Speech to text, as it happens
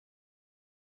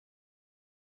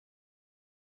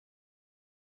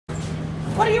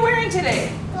What are you wearing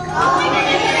today?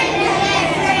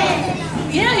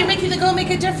 Yeah, you're making the Go Make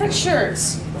a Difference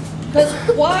shirts. Because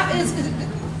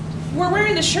we're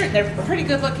wearing the shirt. They're pretty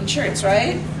good looking shirts,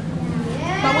 right?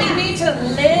 But we need to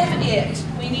live it.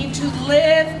 We need to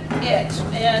live it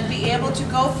and be able to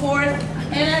go forth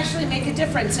and actually make a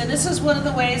difference. And this is one of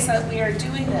the ways that we are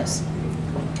doing this.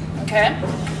 Okay?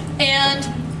 And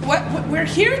we're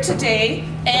here today,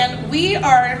 and we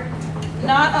are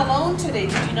not alone today.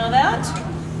 Did you know that?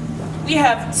 We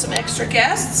have some extra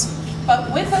guests,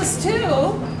 but with us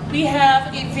too, we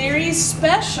have a very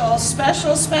special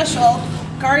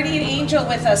guardian angel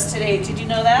with us today. Did you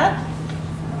know that?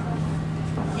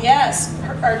 Yes,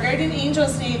 our guardian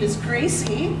angel's name is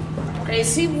Gracie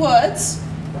Woods,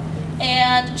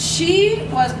 and she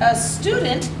was a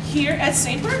student here at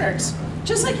St. Bernard's,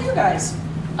 just like you guys.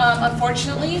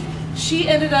 Unfortunately, she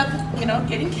ended up,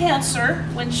 getting cancer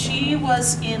when she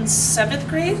was in 7th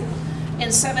grade.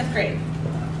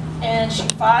 And she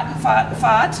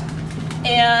fought,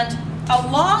 and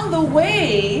along the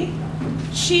way,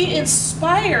 she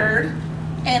inspired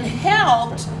and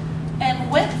helped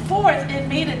and went forth and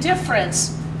made a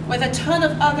difference with a ton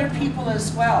of other people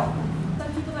as well.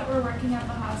 Some people that were working at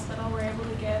the hospital were able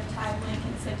to give tag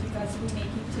blankets that you guys will be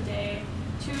making today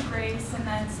to Grace, and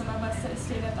then some of us that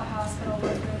stayed at the hospital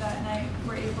with her that night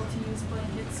were able to use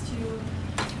blankets too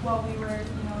while we were,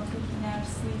 taking naps,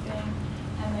 sleeping,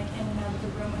 and in and out of the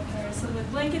room with her. So the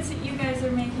blankets that you guys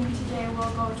are making today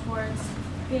will go towards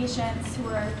patients who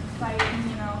are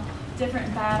fighting,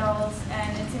 different battles,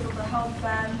 and it's able to help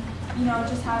them,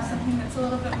 just have something that's a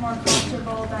little bit more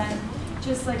comfortable than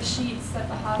just like sheets that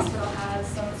the hospital has.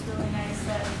 So it's really nice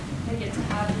that they get to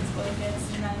have these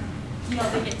blankets, and then,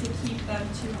 they get to keep them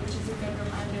too, which is a good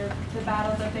reminder of the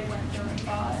battle that they went through and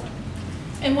fought.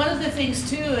 And one of the things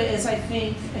too is I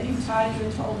think Todd, you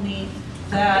told me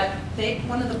that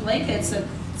one of the blankets that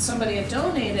somebody had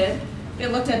donated, they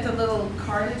looked at the little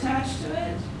card attached to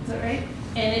it, is that right?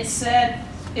 And it said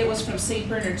it was from St.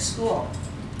 Bernard's School.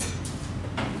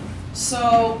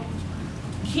 So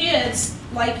kids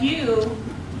like you,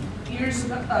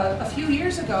 a few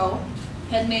years ago,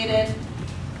 had made it,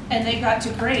 and they got to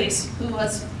Grace, who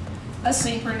was a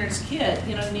St. Bernard's kid.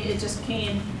 It just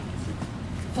came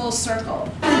full circle.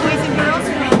 Boys and girls,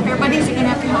 everybody's going to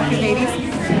have to help your babies,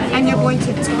 and you're going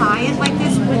to tie it like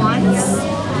this once,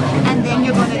 and then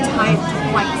you're going to tie it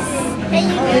twice.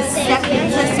 The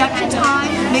second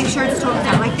time, make sure it's totally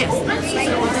down like this. It's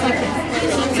like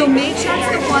this. So make sure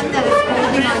it's the one that is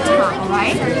holding on top,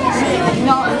 alright?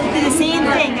 No, do the same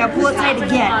thing. Now pull it tight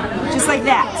again, just like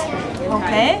that.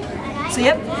 Okay? So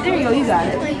yep, there you go. You got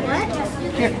it.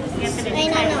 Here.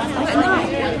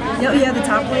 No, you have the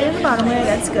top layer and the bottom layer.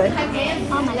 That's good.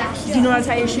 Do you know how to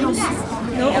tie your shoes?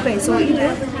 No? Okay, so what you do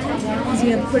is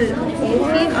you're going to put it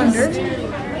over and under,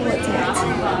 pull it tight.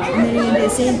 And then you're going to do the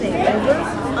same thing. Over,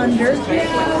 under,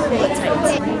 pull it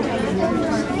tight.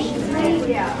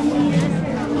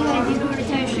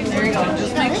 There you go.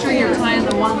 Just make sure you're tying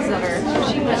the ones that are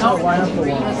You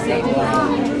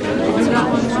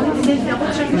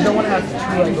don't want to have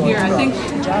two here, I think.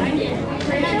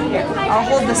 Here, I'll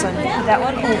hold this one. Put that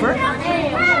one over.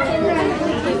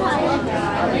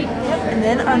 And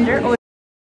then under.